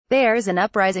There's an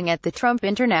uprising at the Trump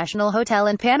International Hotel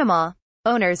in Panama.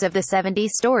 Owners of the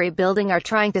 70-story building are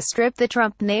trying to strip the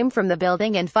Trump name from the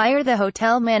building and fire the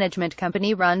hotel management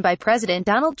company run by President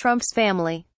Donald Trump's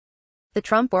family. The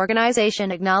Trump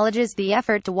Organization acknowledges the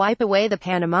effort to wipe away the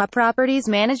Panama property's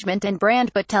management and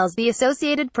brand but tells the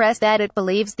Associated Press that it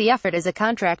believes the effort is a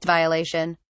contract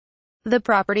violation. The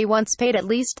property once paid at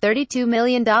least $32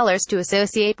 million to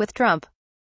associate with Trump.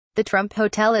 The Trump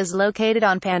Hotel is located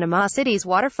on Panama City's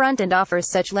waterfront and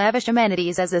offers such lavish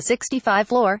amenities as a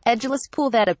 65-floor, edgeless pool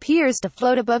that appears to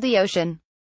float above the ocean.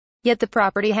 Yet the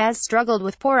property has struggled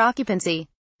with poor occupancy.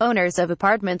 Owners of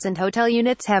apartments and hotel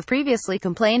units have previously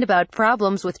complained about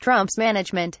problems with Trump's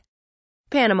management.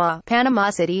 Panama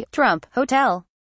City, Trump Hotel.